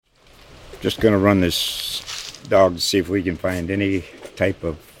Just going to run this dog to see if we can find any type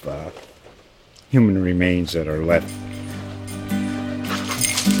of human remains that are left.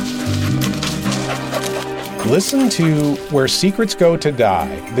 Listen to Where Secrets Go to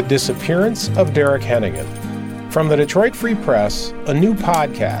Die, The Disappearance of Derek Hennigan. From the Detroit Free Press, a new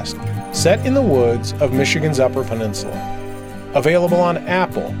podcast set in the woods of Michigan's Upper Peninsula. Available on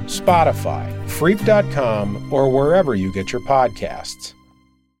Apple, Spotify, Freep.com, or wherever you get your podcasts.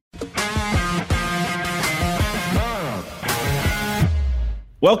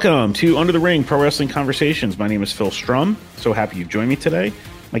 Welcome to Under the Ring Pro Wrestling Conversations. My name is Phil Strum. So happy you've joined me today.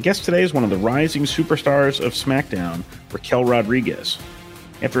 My guest today is one of the rising superstars of SmackDown, Raquel Rodriguez.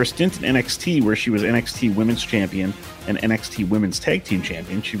 After a stint in NXT, where she was NXT Women's Champion and NXT Women's Tag Team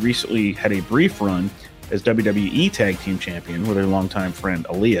Champion, she recently had a brief run as WWE Tag Team Champion with her longtime friend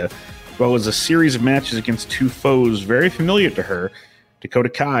Aaliyah, as well as a series of matches against two foes very familiar to her, Dakota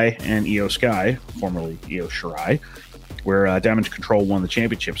Kai and Io Sky, formerly Io Shirai, where Damage Control won the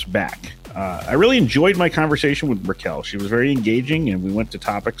championships back. I really enjoyed my conversation with Raquel. She was very engaging, and we went to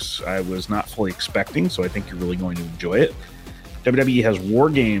topics I was not fully expecting, so I think you're really going to enjoy it. WWE has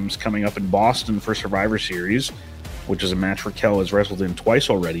War Games coming up in Boston for Survivor Series, which is a match Raquel has wrestled in twice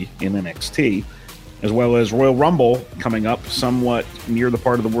already in NXT, as well as Royal Rumble coming up somewhat near the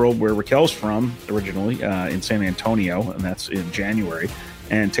part of the world where Raquel's from originally, in San Antonio, and that's in January,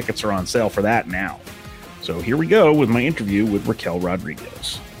 and tickets are on sale for that now. So here we go with my interview with Raquel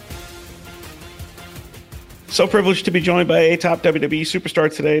Rodriguez. So privileged to be joined by a top WWE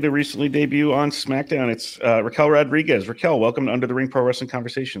superstar today to recently debut on SmackDown. It's Raquel Rodriguez. Raquel, welcome to Under the Ring Pro Wrestling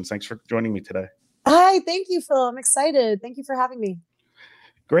Conversations. Thanks for joining me today. Hi, thank you, Phil. I'm excited. Thank you for having me.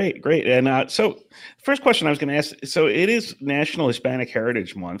 Great. And so first question I was going to ask, so it is National Hispanic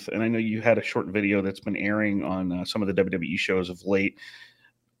Heritage Month, and I know you had a short video that's been airing on some of the WWE shows of late.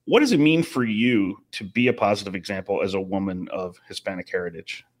 What does it mean for you to be a positive example as a woman of Hispanic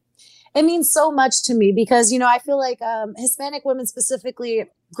heritage? It means so much to me because, I feel like Hispanic women specifically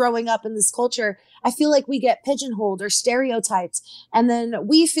growing up in this culture, I feel like we get pigeonholed or stereotyped. And then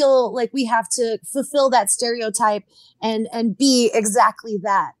we feel like we have to fulfill that stereotype and be exactly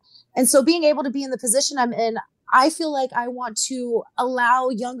that. And so being able to be in the position I'm in, I feel like I want to allow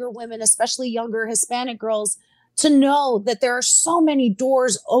younger women, especially younger Hispanic girls, to know that there are so many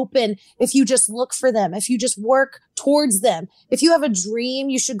doors open if you just look for them, if you just work towards them. If you have a dream,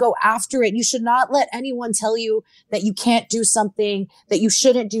 you should go after it. You should not let anyone tell you that you can't do something, that you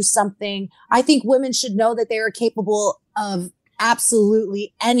shouldn't do something. I think women should know that they are capable of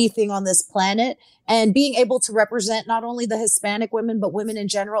absolutely anything on this planet. And being able to represent not only the Hispanic women, but women in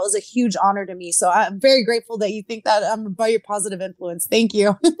general is a huge honor to me. So I'm very grateful that you think that I'm about your positive influence. Thank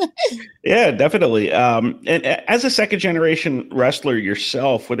you. Yeah, definitely. And as a second generation wrestler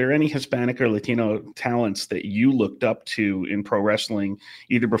yourself, were there any Hispanic or Latino talents that you looked up to in pro wrestling,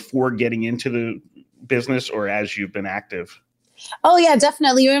 either before getting into the business or as you've been active? Oh, yeah,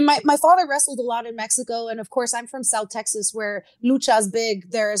 definitely. My father wrestled a lot in Mexico. And of course, I'm from South Texas, where lucha is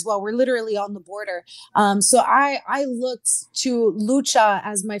big there as well. We're literally on the border. So I looked to lucha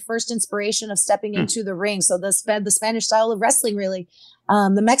as my first inspiration of stepping into the ring. So the Spanish style of wrestling, really.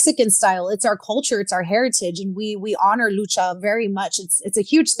 The Mexican style, it's our culture, it's our heritage. And we honor lucha very much. It's a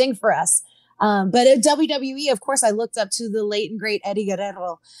huge thing for us. But at WWE, of course, I looked up to the late and great Eddie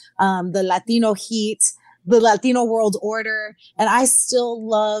Guerrero, the Latino Heat, the Latino World Order. And I still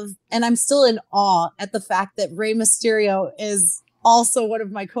love, and I'm still in awe at the fact that Rey Mysterio is also one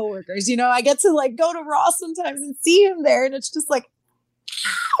of my coworkers. I get to go to Raw sometimes and see him there. And it's just like,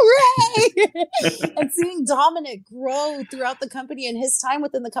 Ray! And seeing Dominic grow throughout the company and his time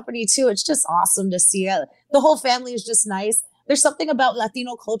within the company too. It's just awesome to see it. The whole family is just nice. There's something about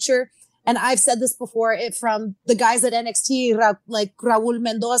Latino culture. And I've said this before, from the guys at NXT, like Raul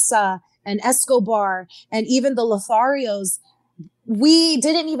Mendoza and Escobar, and even the Lotharios, we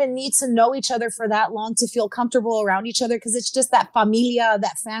didn't even need to know each other for that long to feel comfortable around each other, because it's just that familia,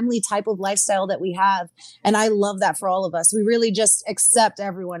 that family type of lifestyle that we have. And I love that for all of us. We really just accept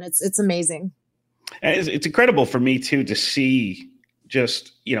everyone. It's amazing. And it's incredible for me, too, to see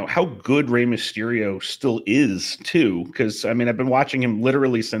just, how good Rey Mysterio still is, too. Because, I've been watching him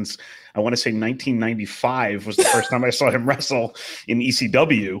literally since, I want to say 1995 was the first time I saw him wrestle in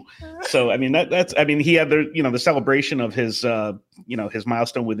ECW. So, he had the celebration of his, his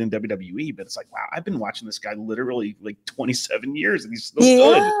milestone within WWE. But it's like, wow, I've been watching this guy literally 27 years and he's still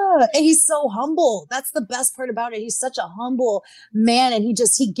good. Yeah, and he's so humble. That's the best part about it. He's such a humble man, and he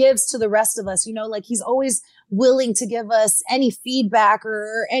gives to the rest of us, he's always willing to give us any feedback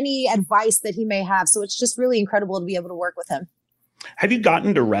or any advice that he may have. So it's just really incredible to be able to work with him. Have you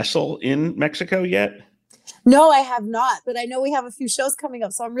gotten to wrestle in Mexico yet? No, I have not, but I know we have a few shows coming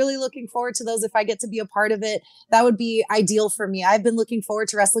up. So I'm really looking forward to those. If I get to be a part of it, that would be ideal for me. I've been looking forward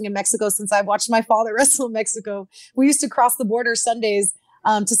to wrestling in Mexico since I watched my father wrestle in Mexico. We used to cross the border Sundays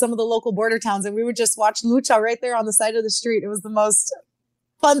to some of the local border towns, and we would just watch lucha right there on the side of the street. It was the most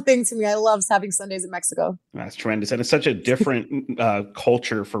fun thing to me. I loved having Sundays in Mexico. That's tremendous. And it's such a different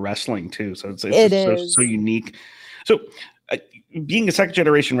culture for wrestling too. So it's so unique. So being a second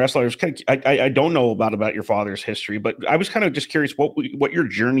generation wrestler, I don't know about your father's history, but I was kind of just curious what your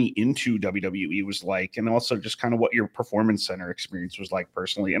journey into WWE was like, and also just kind of what your Performance Center experience was like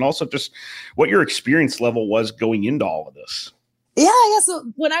personally, and also just what your experience level was going into all of this. Yeah.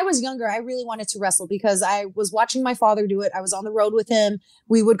 So when I was younger, I really wanted to wrestle because I was watching my father do it. I was on the road with him.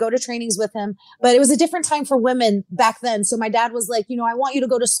 We would go to trainings with him, but it was a different time for women back then. So my dad was like, I want you to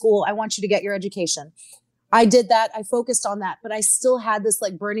go to school. I want you to get your education. I did that. I focused on that, but I still had this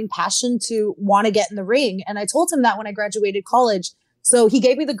like burning passion to want to get in the ring. And I told him that when I graduated college. So he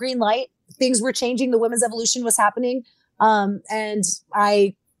gave me the green light. Things were changing. The women's evolution was happening. And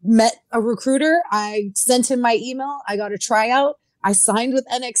I met a recruiter. I sent him my email. I got a tryout. I signed with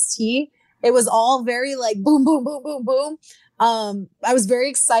NXT. It was all very like boom, boom, boom, boom, boom. I was very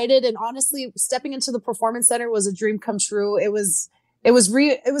excited. And honestly, stepping into the Performance Center was a dream come true. It was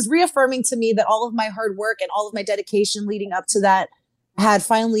reaffirming to me that all of my hard work and all of my dedication leading up to that had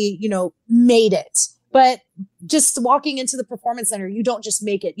finally, made it. But just walking into the Performance Center, you don't just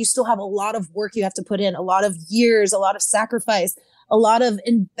make it. You still have a lot of work you have to put in, a lot of years, a lot of sacrifice, a lot of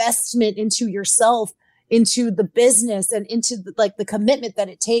investment into yourself, into the business, and into the commitment that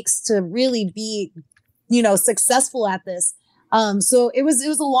it takes to really be, successful at this. So it was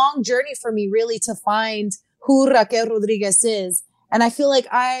a long journey for me really to find who Raquel Rodriguez is. And I feel like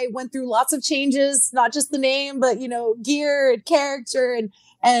I went through lots of changes, not just the name, but, gear and character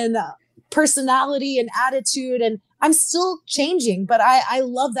and personality and attitude. And I'm still changing, but I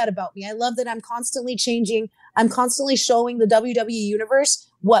love that about me. I love that I'm constantly changing. I'm constantly showing the WWE universe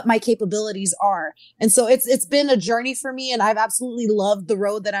what my capabilities are. And so it's been a journey for me, and I've absolutely loved the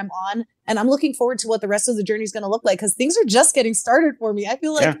road that I'm on. And I'm looking forward to what the rest of the journey is going to look like, because things are just getting started for me. I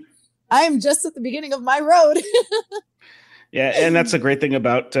feel like I am just at the beginning of my road. Yeah, and that's the great thing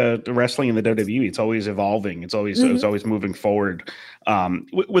about the wrestling in the WWE. It's always evolving. It's always moving forward.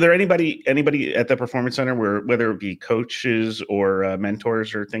 Were there anybody at the Performance Center, whether it be coaches or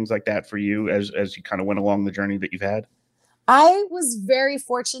mentors or things like that for you as you kind of went along the journey that you've had? I was very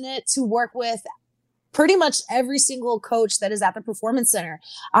fortunate to work with pretty much every single coach that is at the Performance Center.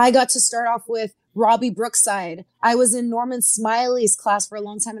 I got to start off with Robbie Brookside. I was in Norman Smiley's class for a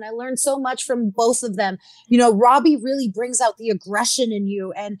long time, and I learned so much from both of them. Robbie really brings out the aggression in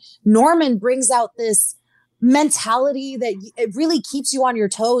you, and Norman brings out this mentality that it really keeps you on your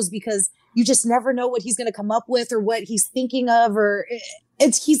toes, because you just never know what he's going to come up with or what he's thinking of, or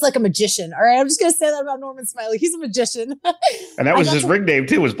he's like a magician. All right. I'm just going to say that about Norman Smiley. He's a magician. And that was his ring name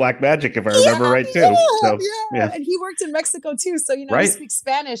too, was Black Magic, if I remember right too. Yeah. And he worked in Mexico too. So, we speak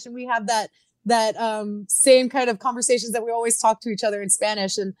Spanish, and we have that same kind of conversations that we always talk to each other in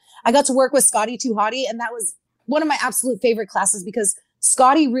Spanish. And I got to work with Scotty Too Hottie, and that was one of my absolute favorite classes, because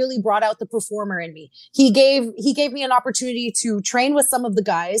Scotty really brought out the performer in me. He gave me an opportunity to train with some of the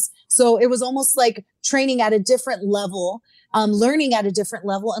guys. So it was almost like training at a different level, learning at a different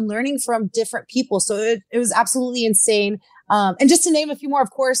level, and learning from different people. So it was absolutely insane. And just to name a few more, of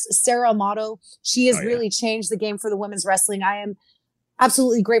course, Sarah Amato, she has really changed the game for the women's wrestling. I am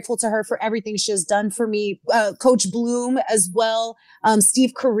absolutely grateful to her for everything she has done for me. Coach Bloom as well.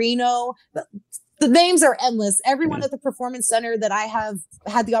 Steve Carino. The names are endless. Everyone at the Performance Center that I have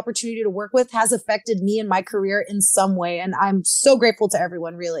had the opportunity to work with has affected me and my career in some way. And I'm so grateful to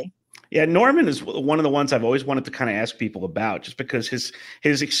everyone, really. Yeah, Norman is one of the ones I've always wanted to kind of ask people about, just because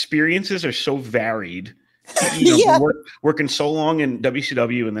his experiences are so varied. Working so long in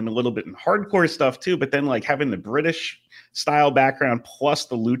WCW and then a little bit in hardcore stuff too, but then like having the British style background plus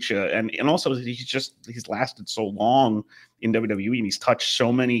the lucha, and also he's lasted so long in WWE, and he's touched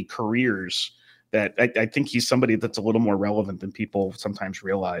so many careers that I think he's somebody that's a little more relevant than people sometimes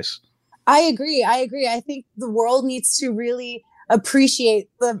realize. I agree. I think the world needs to really appreciate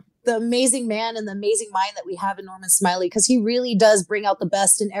the amazing man and the amazing mind that we have in Norman Smiley, because he really does bring out the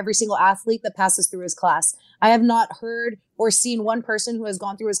best in every single athlete that passes through his class. I have not heard or seen one person who has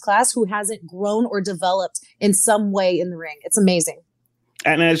gone through his class who hasn't grown or developed in some way in the ring. It's amazing.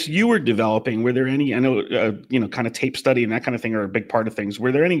 And as you were developing, were there any, I know, kind of tape study and that kind of thing are a big part of things.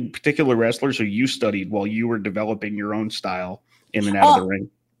 Were there any particular wrestlers who you studied while you were developing your own style in and out of the ring?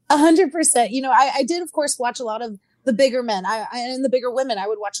 100%. I did, of course, watch a lot of the bigger men. And the bigger women. I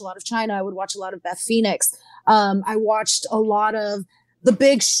would watch a lot of China. I would watch a lot of Beth Phoenix. I watched a lot of The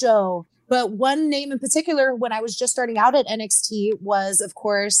Big Show. But one name in particular, when I was just starting out at NXT, was, of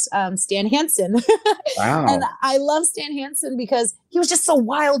course, Stan Hansen. Wow. And I love Stan Hansen because he was just so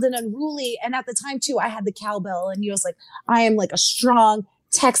wild and unruly. And at the time, too, I had the cowbell. And he was like, I am like a strong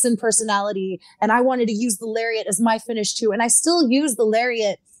Texan personality. And I wanted to use the lariat as my finish, too. And I still use the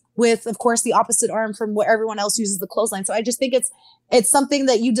lariat with, of course, the opposite arm from what everyone else uses the clothesline. So I just think it's something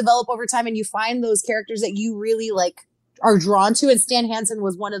that you develop over time, and you find those characters that you really like are drawn to. And Stan Hansen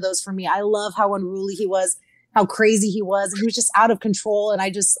was one of those for me. I love how unruly he was, how crazy he was. He was just out of control. And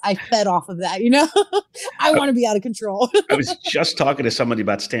I fed off of that, I want to be out of control. I was just talking to somebody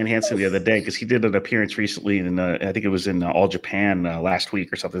about Stan Hansen the other day, because he did an appearance recently in, I think it was in All Japan last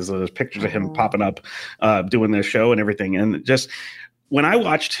week or something. There's pictures of him popping up, doing their show and everything. And just when I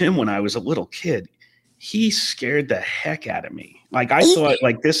watched him when I was a little kid, he scared the heck out of me. Like, I thought,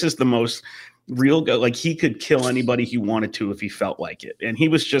 like, this is the most real guy. Like, he could kill anybody he wanted to if he felt like it. And he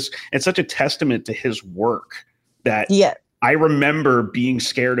was just, it's such a testament to his work that I remember being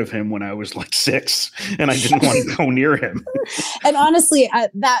scared of him when I was like 6 and I didn't want to go near him. And honestly,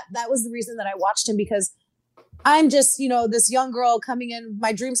 that was the reason that I watched him, because I'm just, this young girl coming in,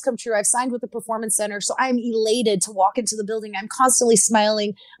 my dreams come true. I've signed with the Performance Center. So I'm elated to walk into the building. I'm constantly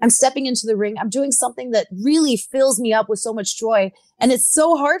smiling. I'm stepping into the ring. I'm doing something that really fills me up with so much joy. And it's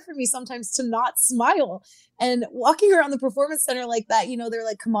so hard for me sometimes to not smile. And walking around the Performance Center like that, they're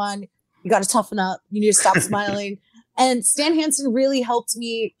like, come on, you got to toughen up. You need to stop smiling. And Stan Hansen really helped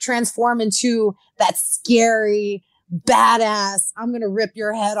me transform into that scary, badass, I'm gonna rip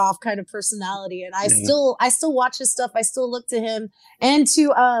your head off kind of personality. And I still watch his stuff. I still look to him and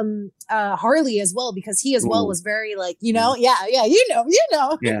to Harley as well, because he as well was very like, yeah.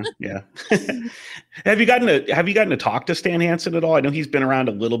 Have you gotten to talk to Stan Hansen at all? I know he's been around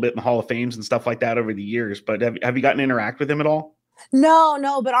a little bit in the Hall of Fames and stuff like that over the years, but have you gotten to interact with him at all?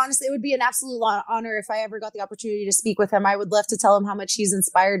 No, but honestly, it would be an absolute honor if I ever got the opportunity to speak with him. I would love to tell him how much he's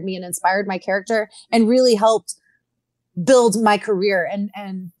inspired me and inspired my character and really helped build my career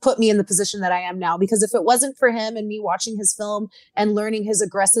and put me in the position that I am now. Because if it wasn't for him and me watching his film and learning his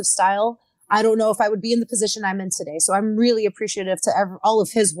aggressive style, I don't know if I would be in the position I'm in today. So I'm really appreciative to all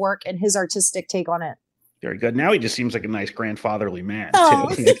of his work and his artistic take on it. Very good. Now he just seems like a nice grandfatherly man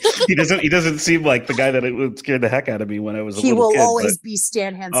too. He doesn't seem like the guy that it would scare the heck out of me when I was a little kid. He will always be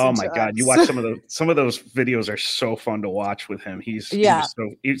Stan Hansen. Oh my God. You watch some of those videos are so fun to watch with him. He's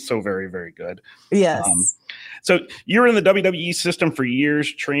so very, very good. Yes. So you're in the WWE system for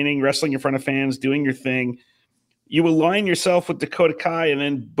years, training, wrestling in front of fans, doing your thing. You align yourself with Dakota Kai, and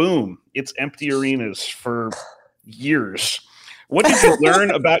then boom, it's empty arenas for years. What did you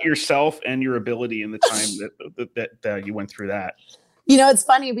learn about yourself and your ability in the time that you went through that? It's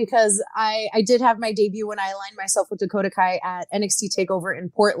funny because I did have my debut when I aligned myself with Dakota Kai at NXT TakeOver in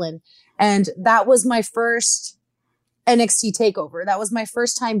Portland. And that was my first NXT TakeOver. That was my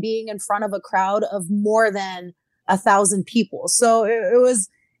first time being in front of a crowd of more than 1,000 people. So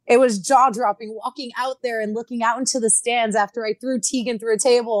it was jaw dropping walking out there and looking out into the stands after I threw Tegan through a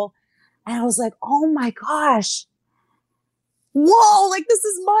table. And I was like, oh my gosh. Whoa, like this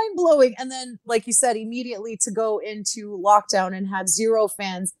is mind blowing. And then, like you said, immediately to go into lockdown and have 0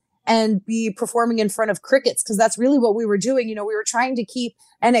 fans and be performing in front of crickets, because that's really what we were doing. We were trying to keep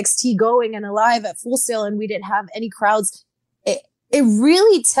NXT going and alive at Full Sail, and we didn't have any crowds. It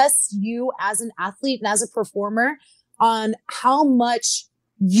really tests you as an athlete and as a performer on how much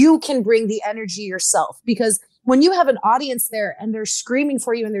you can bring the energy yourself, because when you have an audience there and they're screaming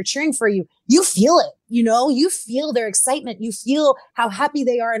for you and they're cheering for you, you feel it, you feel their excitement. You feel how happy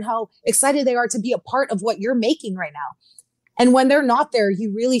they are and how excited they are to be a part of what you're making right now. And when they're not there,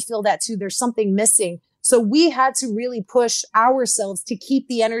 you really feel that too. There's something missing. So we had to really push ourselves to keep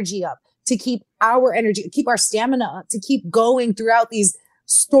the energy up, to keep our energy, keep our stamina up, to keep going throughout these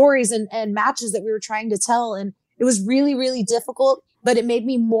stories and matches that we were trying to tell. And it was really, really difficult, but it made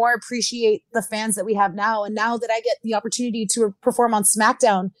me more appreciate the fans that we have now. And now that I get the opportunity to perform on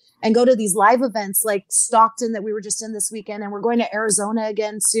SmackDown and go to these live events like Stockton that we were just in this weekend, and we're going to Arizona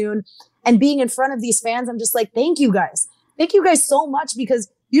again soon, and being in front of these fans, I'm just like, thank you guys. Thank you guys so much,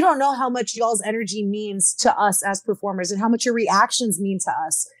 because you don't know how much y'all's energy means to us as performers and how much your reactions mean to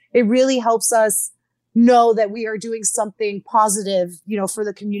us. It really helps us know that we are doing something positive, for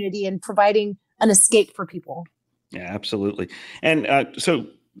the community and providing an escape for people. Yeah, absolutely. And so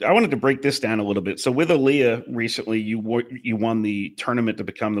I wanted to break this down a little bit. So with Aaliyah recently, you won the tournament to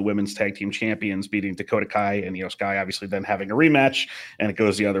become the women's tag team champions, beating Dakota Kai and Io Sky, obviously then having a rematch, and it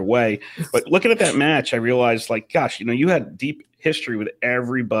goes the other way. But looking at that match, I realized, like, gosh, you had deep history with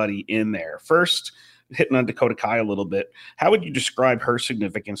everybody in there. First, hitting on Dakota Kai a little bit, how would you describe her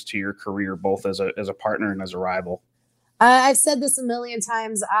significance to your career, both as a partner and as a rival? I've said this a million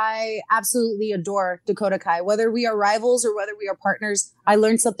times. I absolutely adore Dakota Kai. Whether we are rivals or whether we are partners, I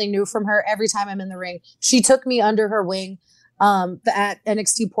learn something new from her every time I'm in the ring. She took me under her wing at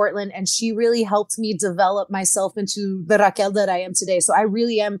NXT Portland, and she really helped me develop myself into the Raquel that I am today. So I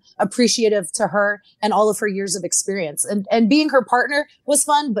really am appreciative to her and all of her years of experience. And being her partner was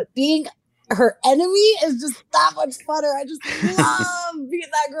fun, but being her enemy is just that much funner. I just love being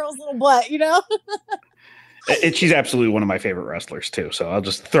that girl's little butt, And she's absolutely one of my favorite wrestlers too. So I'll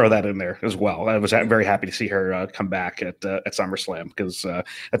just throw that in there as well. I was very happy to see her come back at SummerSlam, because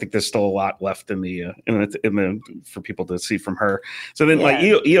I think there's still a lot left in the for people to see from her. So then, like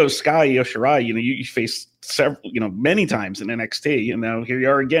Io Sky, Io Shirai, you faced several, many times in NXT, and now here you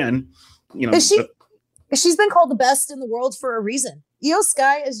are again. She's been called the best in the world for a reason. Io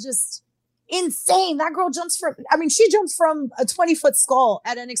Sky is just insane. That girl she jumped from a 20-foot skull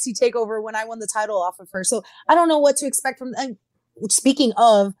at NXT TakeOver when I won the title off of her. So I don't know what to expect from. And speaking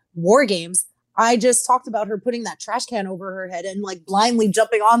of War Games, I just talked about her putting that trash can over her head and like blindly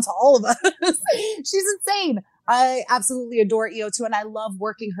jumping onto all of us. She's insane. I absolutely adore Io too, and I love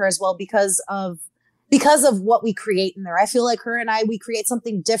working her as well because of what we create in there. I feel like her and we create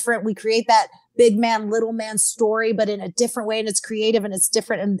something different. We create that big man, little man story, but in a different way. And it's creative and it's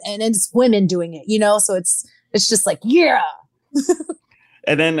different. And it's women doing it, So it's just like, yeah.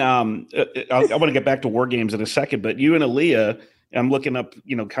 And then I want to get back to War Games in a second, but you and Aaliyah, I'm looking up,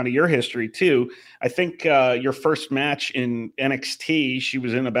 kind of your history too. I think your first match in NXT, she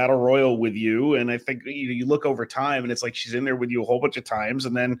was in a battle royal with you. And I think you look over time and it's like she's in there with you a whole bunch of times.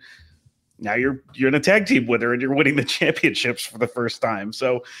 And then now you're in a tag team with her and you're winning the championships for the first time.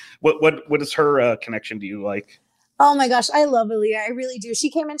 So what is her connection to you like? Oh my gosh, I love Aaliyah. I really do. She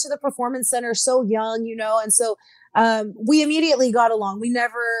came into the Performance Center so young, and so we immediately got along. We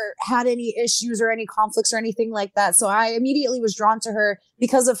never had any issues or any conflicts or anything like that. So I immediately was drawn to her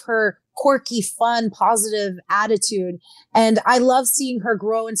because of her quirky, fun, positive attitude. And I love seeing her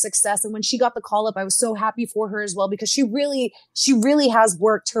grow in success. And when she got the call up, I was so happy for her as well, because she really has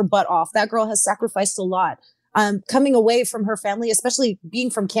worked her butt off. That girl has sacrificed a lot. Coming away from her family, especially being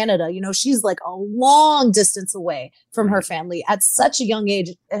from Canada, she's like a long distance away from her family at such a young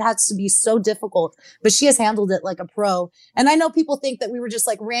age. It has to be so difficult, but she has handled it like a pro. And I know people think that we were just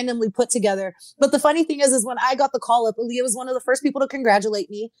like randomly put together. But the funny thing is when I got the call up, Aaliyah was one of the first people to congratulate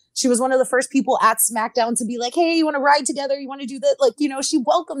me. She was one of the first people at SmackDown to be like, hey, you want to ride together? You want to do that? Like, she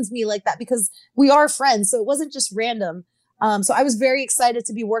welcomes me like that because we are friends. So it wasn't just random. So I was very excited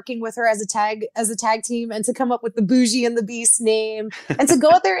to be working with her as a tag team and to come up with the Bougie and the Beast name and to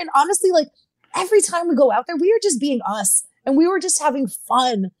go out there. And honestly, like every time we go out there, we are just being us and we were just having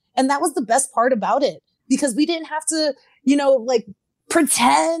fun. And that was the best part about it, because we didn't have to, like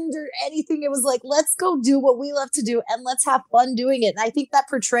pretend or anything. It was like, let's go do what we love to do and let's have fun doing it. And I think that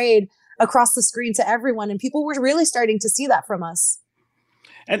portrayed across the screen to everyone, and people were really starting to see that from us.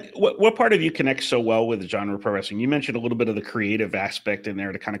 And what part of you connects so well with the genre of pro wrestling? You mentioned a little bit of the creative aspect in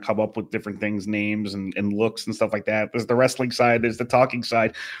there to kind of come up with different things, names and looks and stuff like that. There's the wrestling side, there's the talking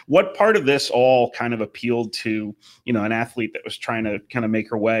side. What part of this all kind of appealed to, an athlete that was trying to kind of make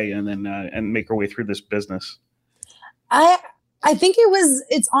her way and then and make her way through this business? I think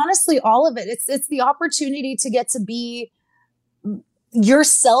it's honestly all of it. It's the opportunity to get to be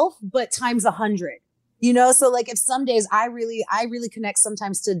yourself, but times 100. So like if some days I really connect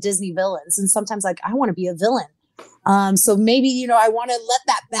sometimes to Disney villains, and sometimes like I want to be a villain. So maybe, I want to let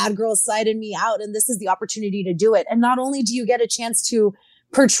that bad girl side in me out, and this is the opportunity to do it. And not only do you get a chance to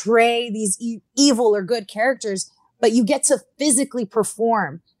portray these evil or good characters, but you get to physically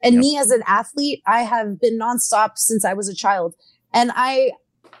perform. And me as an athlete, I have been nonstop since I was a child. And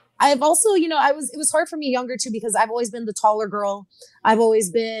I've also, it was hard for me younger too, because I've always been the taller girl. I've always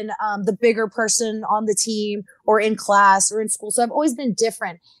been the bigger person on the team or in class or in school. So I've always been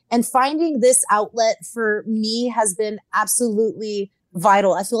different. And finding this outlet for me has been absolutely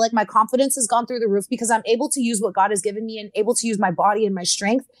vital. I feel like my confidence has gone through the roof because I'm able to use what God has given me and able to use my body and my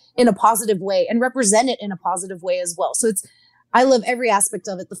strength in a positive way and represent it in a positive way as well. So I love every aspect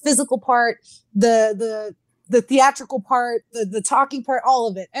of it. The physical part, the theatrical part, the talking part, all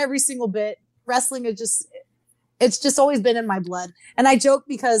of it, every single bit. Wrestling is it's just always been in my blood. And I joke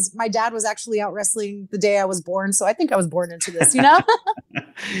because my dad was actually out wrestling the day I was born. So I think I was born into this, you know?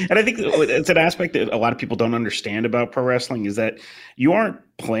 And I think it's an aspect that a lot of people don't understand about pro wrestling is that you aren't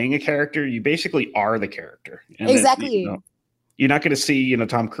playing a character. You basically are the character. And exactly. That, you're not going to see,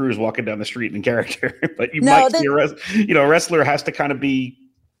 Tom Cruise walking down the street in character, but you might see a wrestler has to kind of be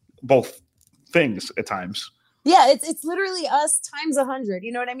both things at times. Yeah, it's literally us times 100.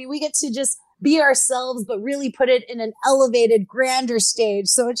 You know what I mean? We get to just be ourselves, but really put it in an elevated, grander stage.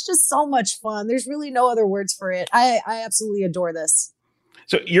 So it's just so much fun. There's really no other words for it. I absolutely adore this.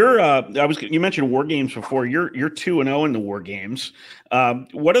 So you mentioned War Games before. You're 2-0 in the War Games.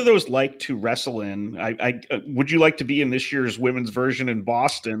 What are those like to wrestle in? Would you like to be in this year's women's version in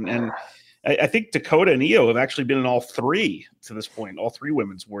Boston? And I think Dakota and Io have actually been in all three to this point, all three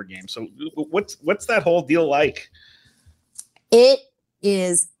women's War Games. So what's that whole deal like? It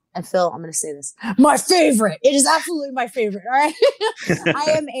is, and Phil, I'm going to say this, my favorite. It is absolutely my favorite. All right.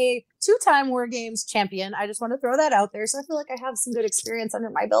 I am a 2-time War Games champion. I just want to throw that out there. So I feel like I have some good experience under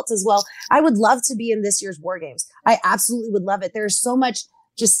my belt as well. I would love to be in this year's War Games. I absolutely would love it. There's so much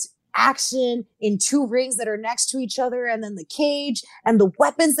just action in 2 rings that are next to each other, and then the cage and the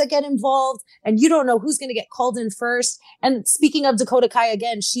weapons that get involved, and you don't know who's going to get called in first. And speaking of Dakota Kai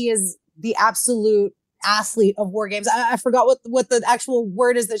again, she is the absolute athlete of War Games. I forgot what the actual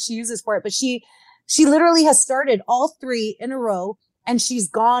word is that she uses for it, but she literally has started all 3 in a row, and she's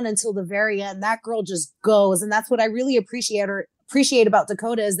gone until the very end. That girl just goes, and that's what I really appreciate about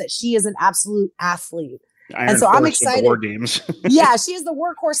Dakota, is that she is an absolute athlete. And so I'm excited. War Games. Yeah, she is the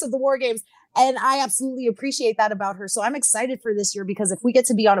workhorse of the War Games. And I absolutely appreciate that about her. So I'm excited for this year, because if we get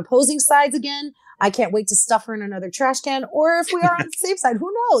to be on opposing sides again, I can't wait to stuff her in another trash can. Or if we are on the safe side,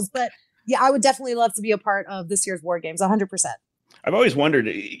 who knows? But yeah, I would definitely love to be a part of this year's War Games, 100%. I've always wondered,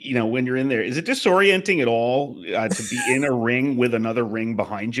 when you're in there, is it disorienting at all to be in a ring with another ring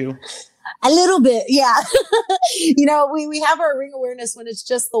behind you? A little bit, yeah. We have our ring awareness when it's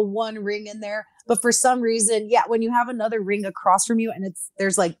just the one ring in there. But for some reason, yeah, when you have another ring across from you and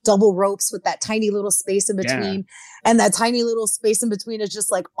there's like double ropes with that tiny little space in between, and that tiny little space in between is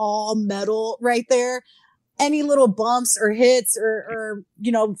just like all metal right there. Any little bumps or hits or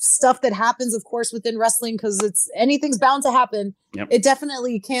stuff that happens, of course, within wrestling, because anything's bound to happen. Yep. It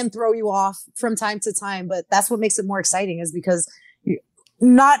definitely can throw you off from time to time, but that's what makes it more exciting, is because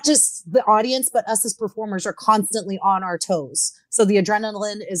not just the audience, but us as performers are constantly on our toes. So the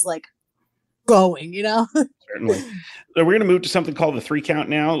adrenaline is like going, Certainly. So we're going to move to something called the 3 count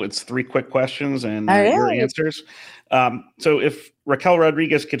now. It's 3 quick questions and your answers. So if Raquel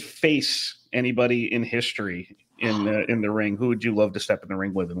Rodriguez could face anybody in history in the ring, who would you love to step in the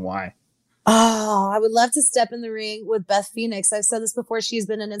ring with, and why? Oh, I would love to step in the ring with Beth Phoenix. I've said this before. She's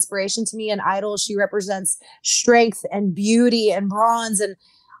been an inspiration to me, an idol. She represents strength and beauty and bronze. And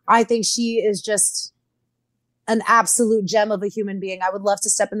I think she is just an absolute gem of a human being. I would love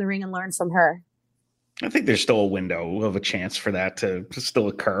to step in the ring and learn from her. I think there's still a window of a chance for that to still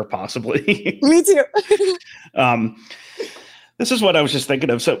occur, possibly. Me too. This is what I was just thinking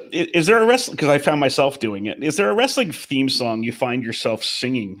of. So is there a wrestling, because I found myself doing it, is there a wrestling theme song you find yourself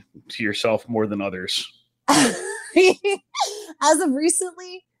singing to yourself more than others? As of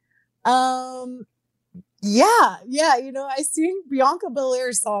recently, yeah. I sing Bianca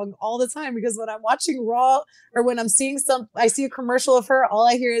Belair's song all the time, because when I'm watching Raw or when I'm seeing I see a commercial of her, all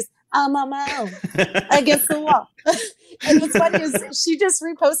I hear is, I'm on my own against the wall. And what's funny is she just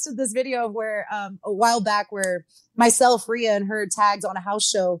reposted this video of where a while back where myself, Rhea, and her tagged on a house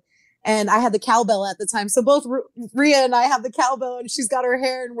show, and I had the cowbell at the time. So both Rhea and I have the cowbell, and she's got her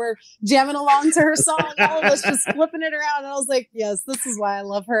hair, and we're jamming along to her song. All of us just flipping it around. And I was like, yes, this is why I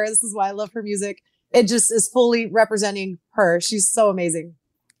love her. This is why I love her music. It just is fully representing her. She's so amazing.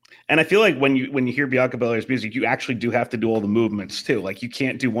 And I feel like when you hear Bianca Belair's music, you actually do have to do all the movements too. Like you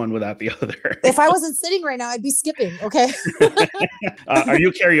can't do one without the other. If I wasn't sitting right now, I'd be skipping. Okay. Are you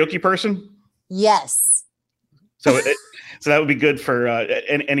a karaoke person? Yes. So that would be good for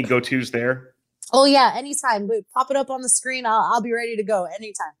any go-tos there. Oh yeah, anytime. Pop it up on the screen. I'll be ready to go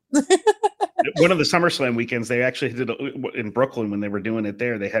anytime. One of the SummerSlam weekends, they actually did in Brooklyn when they were doing it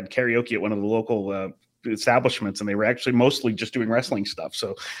there. They had karaoke at one of the local establishments, and they were actually mostly just doing wrestling stuff.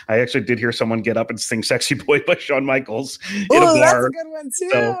 So I actually did hear someone get up and sing "Sexy Boy" by Shawn Michaels in a bar. That's a good one too.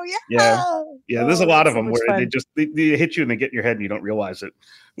 So, yeah. There's a lot of them where fun. they hit you and they get in your head and you don't realize it.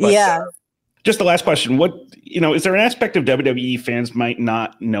 But, yeah. Just the last question. Is there an aspect of WWE fans might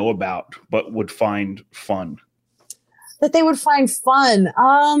not know about, but would find fun? That they would find fun.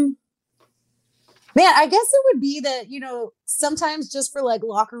 Man, I guess it would be that, sometimes just for like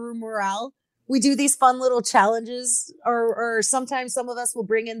locker room morale, we do these fun little challenges, or sometimes some of us will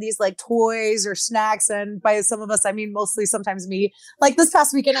bring in these like toys or snacks. And by some of us, I mean mostly sometimes me. Like this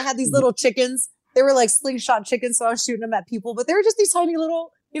past weekend, I had these little chickens. They were like slingshot chickens, so I was shooting them at people, but they were just these tiny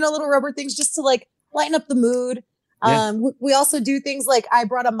little, little rubber things just to like lighten up the mood. Yeah. We also do things like I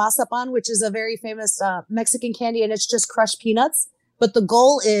brought a mazapan, which is a very famous Mexican candy, and it's just crushed peanuts. But the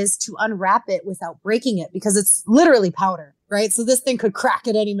goal is to unwrap it without breaking it because it's literally powder, right? So this thing could crack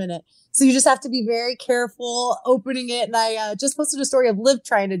at any minute. So you just have to be very careful opening it. And I just posted a story of Liv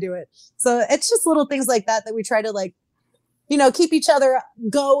trying to do it. So it's just little things like that we try to like, keep each other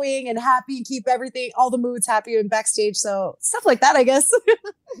going and happy and keep all the moods happy and backstage. So stuff like that, I guess.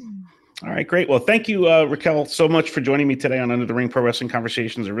 All right, great. Well, thank you, Raquel, so much for joining me today on Under the Ring Pro Wrestling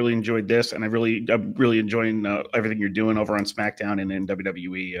Conversations. I really enjoyed this, and I'm really enjoying everything you're doing over on SmackDown and in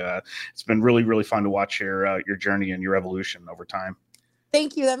WWE. It's been really, really fun to watch your journey and your evolution over time.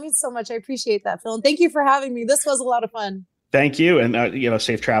 Thank you. That means so much. I appreciate that, Phil. And thank you for having me. This was a lot of fun. Thank you, and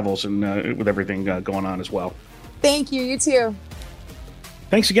safe travels and with everything going on as well. Thank you. You too.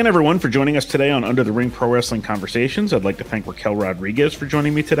 Thanks again, everyone, for joining us today on Under the Ring Pro Wrestling Conversations. I'd like to thank Raquel Rodriguez for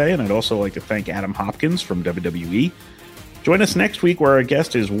joining me today, and I'd also like to thank Adam Hopkins from WWE. Join us next week where our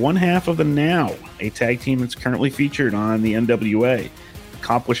guest is one half of the Now, a tag team that's currently featured on the NWA,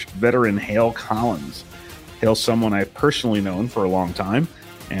 accomplished veteran Hale Collins. Hale's someone I've personally known for a long time,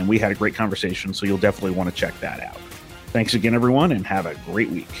 and we had a great conversation, so you'll definitely want to check that out. Thanks again, everyone, and have a great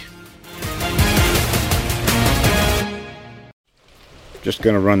week. Just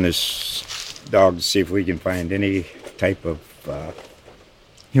going to run this dog to see if we can find any type of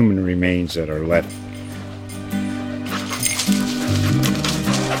human remains that are left.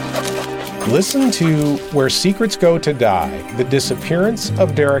 Listen to Where Secrets Go to Die, The Disappearance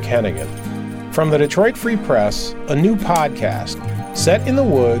of Derek Hennigan. From the Detroit Free Press, a new podcast set in the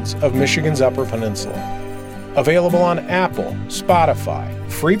woods of Michigan's Upper Peninsula. Available on Apple, Spotify,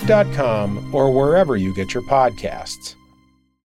 Freep.com, or wherever you get your podcasts.